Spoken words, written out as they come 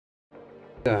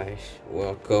Guys,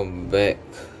 welcome back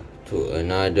to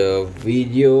another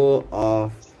video of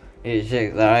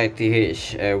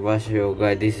HXRITH Airbus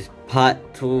Yoga. This is part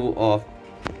 2 of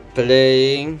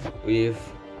playing with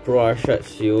ProArsyad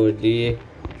COD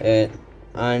and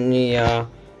ANIYAH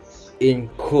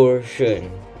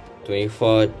Incursion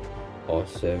 24/7.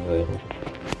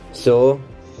 So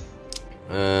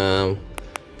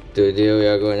today we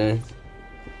are gonna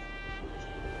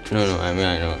I know. I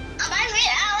want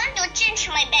to change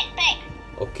my backpack.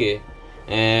 Okay,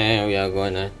 and we are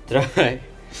gonna try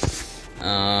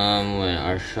when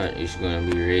Arsyad is gonna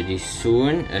be ready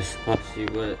soon as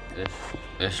possible,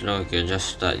 as long we can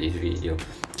just start this video.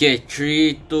 Okay,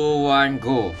 3, 2, 1,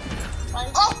 go.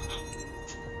 Go.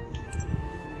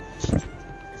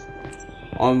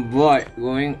 On board,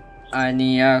 going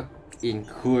ANIYAH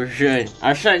Incursion.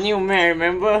 Arsyad new man,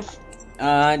 remember?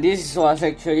 This was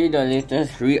actually the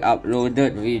latest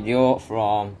re-uploaded video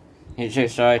from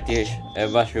HXRITH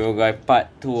Airbus Yoga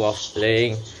part 2 of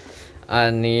playing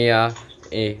ANIYAH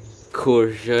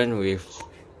Incursion with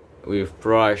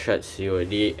ProArsyad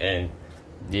COD, and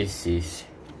this is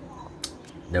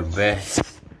the best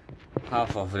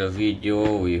half of the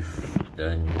video with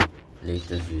the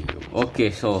latest video.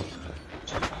 Okay, so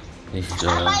this is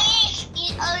the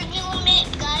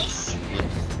Guys.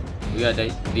 we are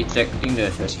detecting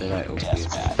the satellite. Okay,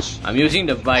 I'm using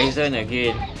the Bison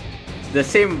again, the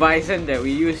same Bison that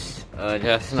we used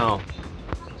just now.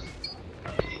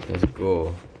 Let's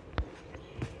go.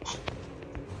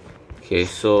 Okay,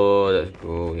 so let's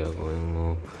go. We are going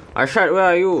more. Arsyad, where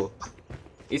are you?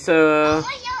 It's a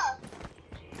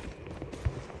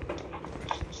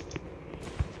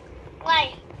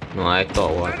Why? no, I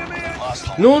thought what?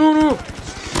 No.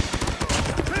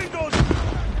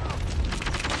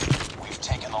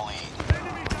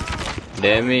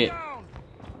 Damn it.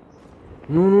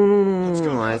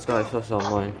 No. I thought I saw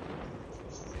someone.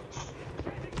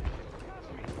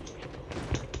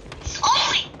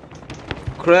 Oh,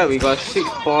 Crap, we got 6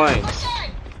 points.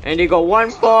 And they got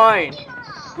 1 point.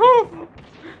 some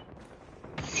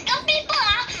people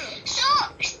are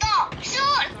stop.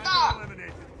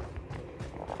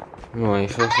 No, I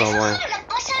saw someone. The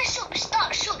person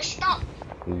stop.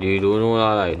 They don't know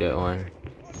lah, like that one.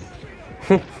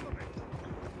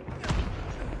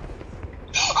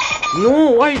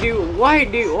 No, why did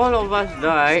all of us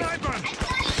die?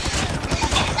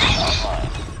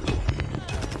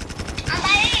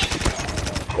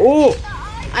 Oh,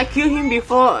 I killed him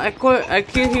before. I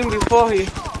killed him before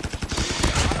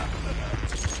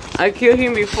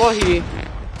he.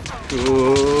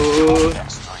 Shoot.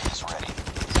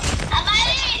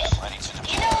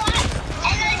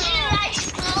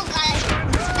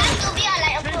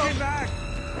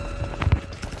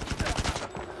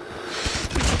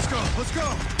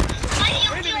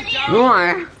 No,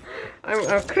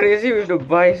 I'm crazy with the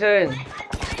Bison.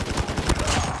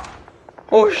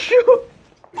 Oh shoot!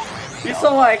 You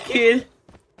saw what I killed?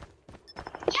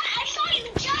 Yeah, I saw him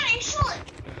jump and shoot.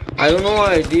 I don't know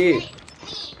what I did.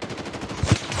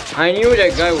 I knew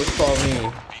that guy would saw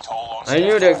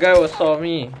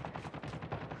me.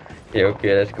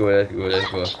 Okay, let's go.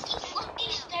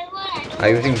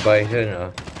 I'm using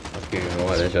Bison. Okay, you know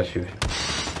what? Let's just shoot.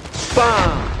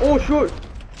 Bam! Oh shoot!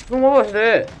 No, what was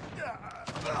that?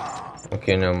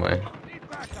 Okay, never mind.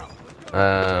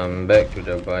 Back to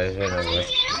the Bison. I like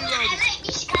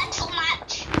this gun so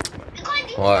much.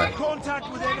 Why?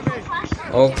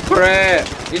 Oh crap!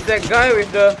 It's that guy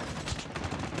with the.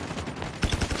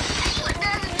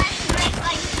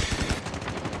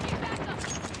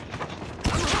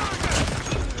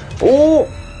 Oh!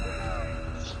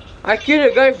 I killed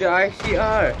the guy with the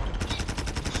ICR.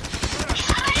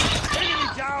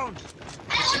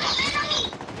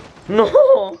 No!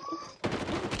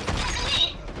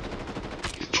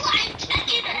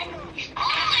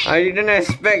 I didn't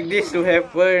expect this to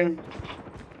happen.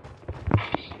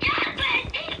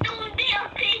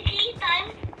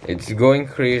 It's going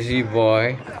crazy,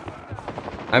 boy.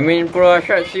 I mean,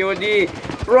 ProArsyad COD.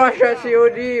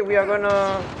 We are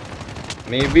gonna.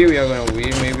 Maybe we are gonna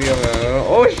win. Maybe we are gonna.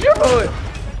 Oh shoot!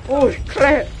 Oh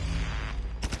crap!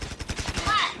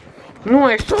 No,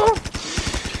 I saw.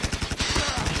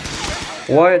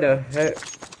 What the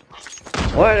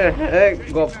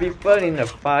heck? Got people in the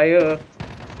fire.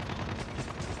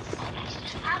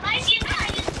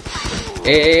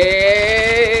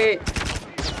 Hey!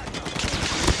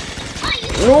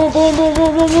 No, boom!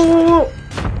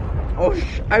 Oh,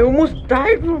 I almost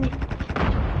died, bro.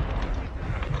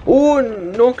 Oh,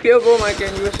 no clear bomb I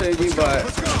can use already, but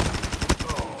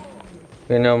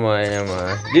okay, never mind.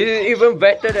 This is even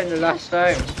better than the last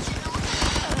time.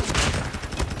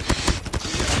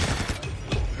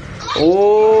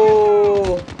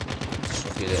 Oh.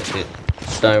 Okay, that's it.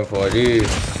 Time for this.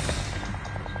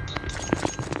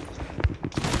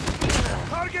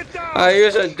 I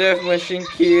use a death machine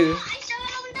kill.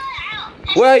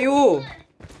 Where are you?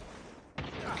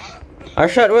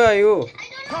 Arsyad, where are you?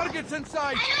 Targets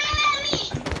inside.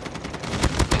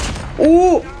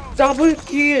 Oh, double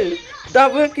kill.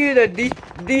 Double kill the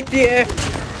DTF.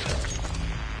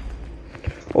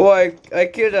 Oh, I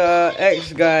killed the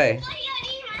X guy.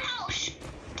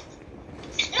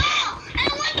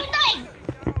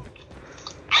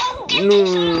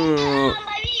 No.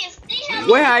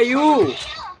 Where are you?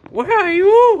 Where are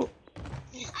you?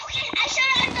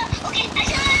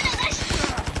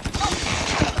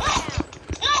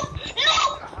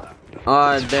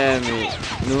 Oh, damn it.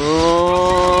 No.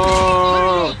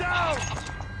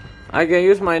 I can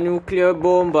use my nuclear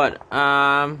bomb, but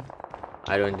I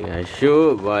don't think I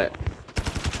should, but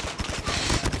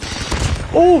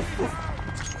oh,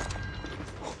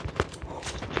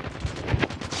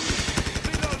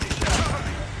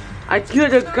 I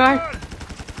killed the guy.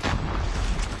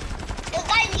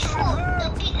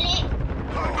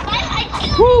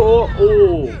 Oh.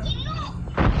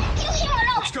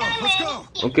 Let's go.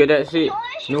 Okay, that's it.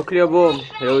 Nuclear bomb.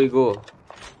 Here we go.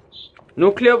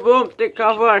 Nuclear bomb. Take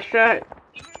cover, Arsyad.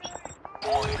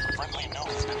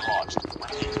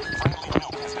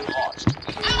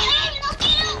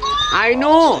 I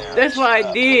know. That's what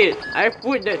I did. I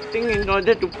put that thing in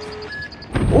order to.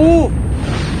 Oh.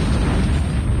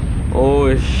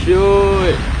 Oh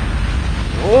shoot.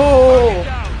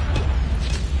 Oh.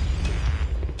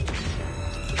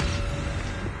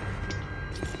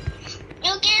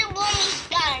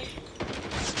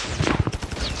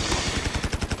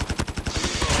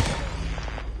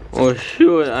 Oh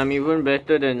shoot, I'm even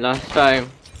better than last time.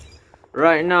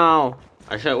 Right now.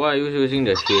 Arsyad, why are you using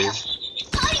the shield?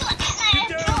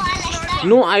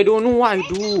 No, I don't know what I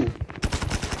do.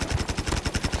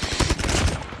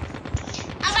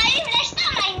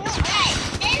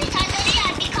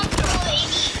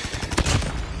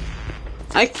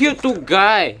 I killed 2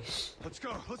 guys. Let's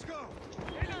go.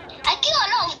 I kill a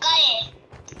lot of guys.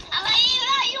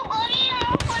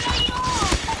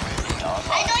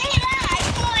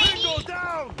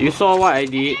 You saw what I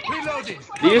did?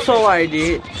 Did you saw what I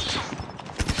did?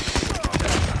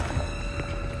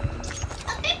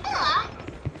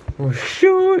 Oh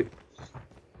shoot!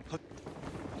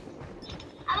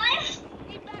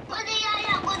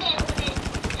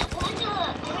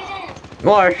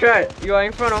 No, Arsyad, you are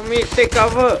in front of me. Take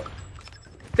cover.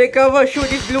 Take cover. Shoot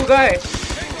this blue guy.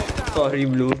 Sorry,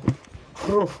 blue.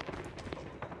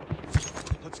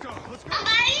 Let's go.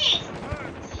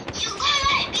 You go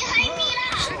right behind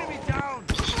me now.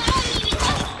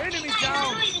 Enemy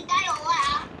down.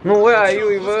 No, where are you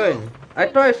even? I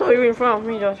thought I saw you in front of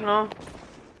me just now.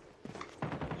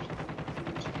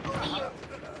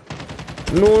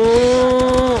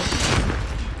 No.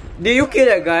 Did you kill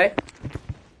that guy?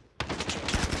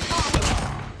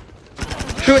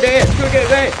 Shoot that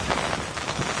guy.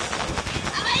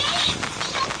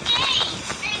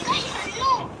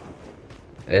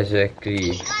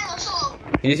 Exactly.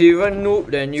 He's even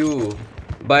noob than you.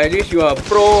 But at least you are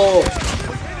pro.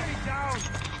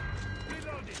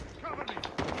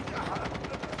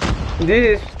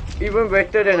 This is even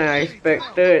better than I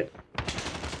expected.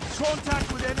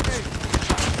 Contact with enemy.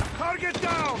 Target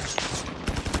down.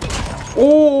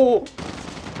 Oh!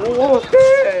 Oh, what was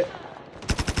that?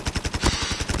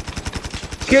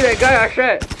 Kill that guy,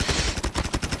 Arsyad.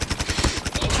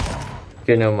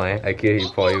 Okay, never mind. I kill him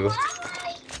for you.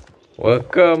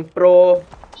 Welcome, pro.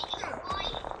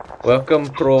 Welcome,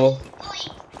 pro.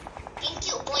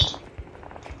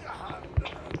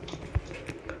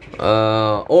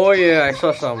 Oh yeah, I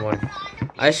saw someone.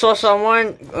 I saw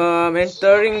someone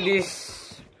entering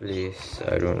this place.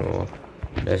 I don't know.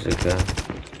 That's the guy.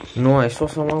 No, I saw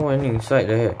someone went inside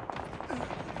there.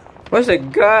 Where's the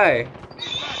guy?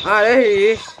 Ah, there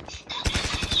he is.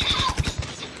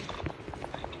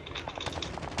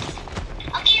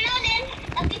 Okay, now then,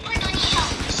 the people don't need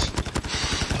help.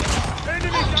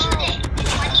 Enemy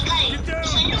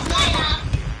down.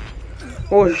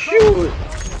 Oh shoot!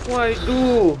 What I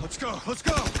do? Let's go.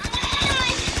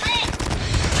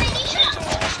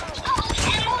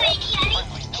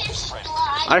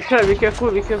 Arsyad, be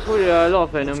careful, there are a lot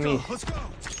of enemies. Let's go.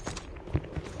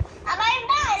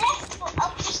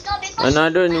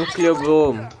 Another nuclear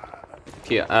bomb.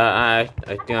 Okay, I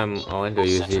think I want to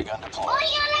use it.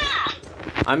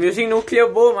 I'm using nuclear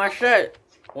bomb, Arsyad.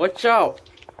 Watch out.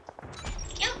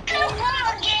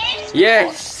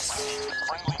 Yes.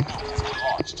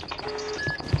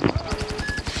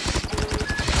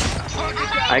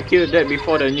 I killed that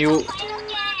before the new. Final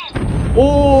game.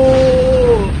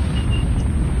 Oh!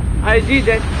 I did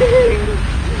that thing!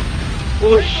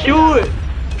 Oh shoot!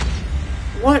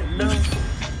 What the?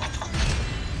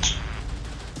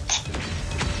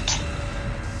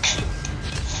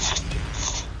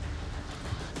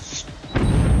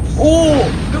 Oh!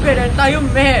 Look at the entire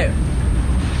map!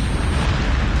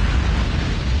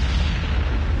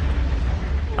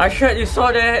 Arsyad, you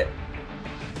saw that?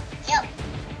 Yep.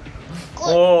 Good.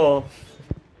 Oh!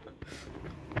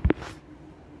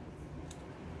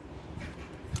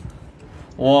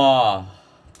 Wow!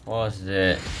 What's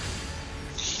that?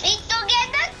 We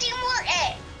together teamwork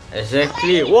eh.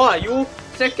 Exactly! Wow! You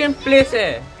second place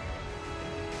eh!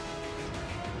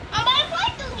 Abang,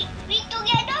 why do we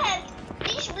together have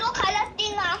this blue color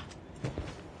thing ah?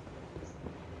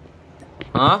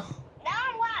 Huh?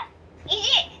 Now what? Is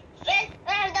it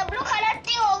when the blue color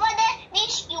thing over there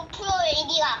means you pro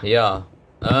already lah? Yeah.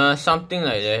 Something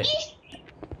like that.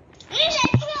 This I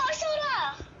pro also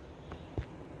lah.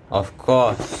 Of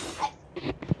course.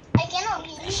 I cannot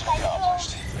believe I pro.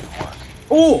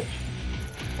 Oh!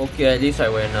 Okay, at least I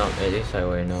went out. At least I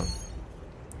went out.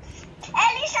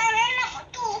 At least I ran up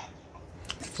too.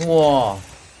 Wow!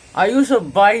 I use a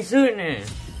bison eh!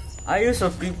 I use a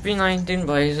PP19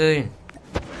 bison.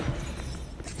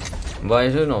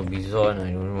 Bison or bison,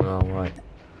 I don't know lah what.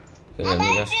 Okay, let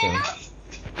me just think.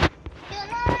 You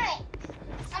know right?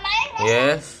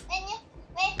 Yes?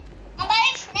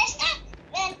 Next time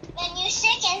when you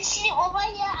say can sleep over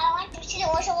here, I want to sleep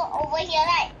also over here,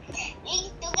 right? We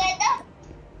together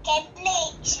can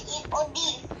play COD.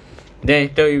 Then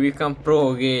until you become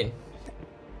pro again.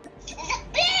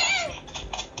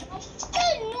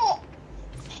 Still no.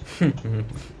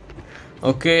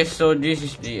 Okay, so this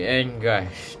is the end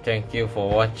guys. Thank you for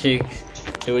watching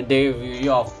today's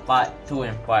video of part 2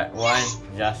 and part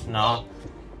 1 just now.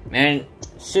 And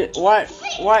what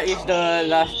is the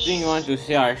last thing you want to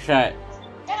say, Arsyad?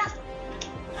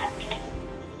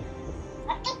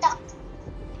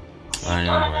 I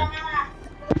know, man.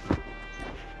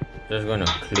 Just gonna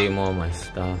claim all my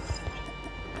stuff.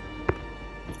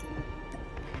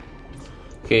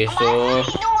 Okay, so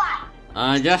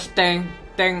just thank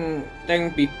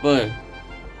people.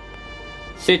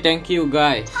 Say thank you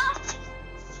guys.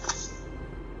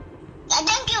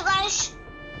 Thank you guys.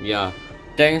 Yeah.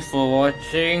 Thanks for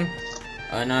watching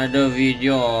another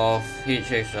video of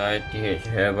HXRITH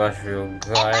Airbus Real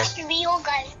Guy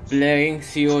playing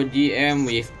CODM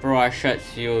with ProArsyad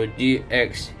COD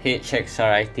X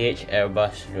HXRITH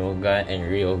Airbus Real Guy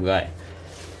and Real Guy.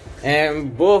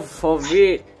 And both of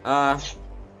it are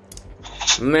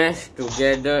meshed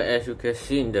together as you can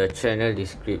see in the channel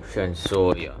description.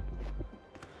 So yeah.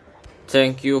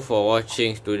 Thank you for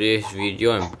watching today's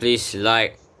video and please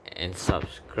like and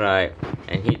subscribe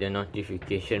and hit the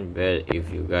notification bell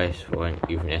if you guys want,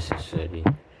 if necessary,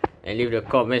 and leave the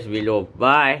comments below.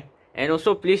 Bye. And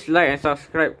also please like and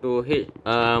subscribe to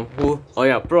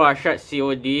ProArsyad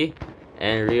COD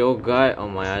and Real Guy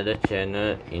on my other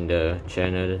channel in the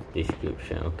channel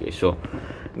description. Okay, so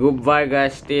goodbye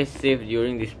guys, stay safe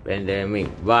during this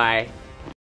pandemic. Bye.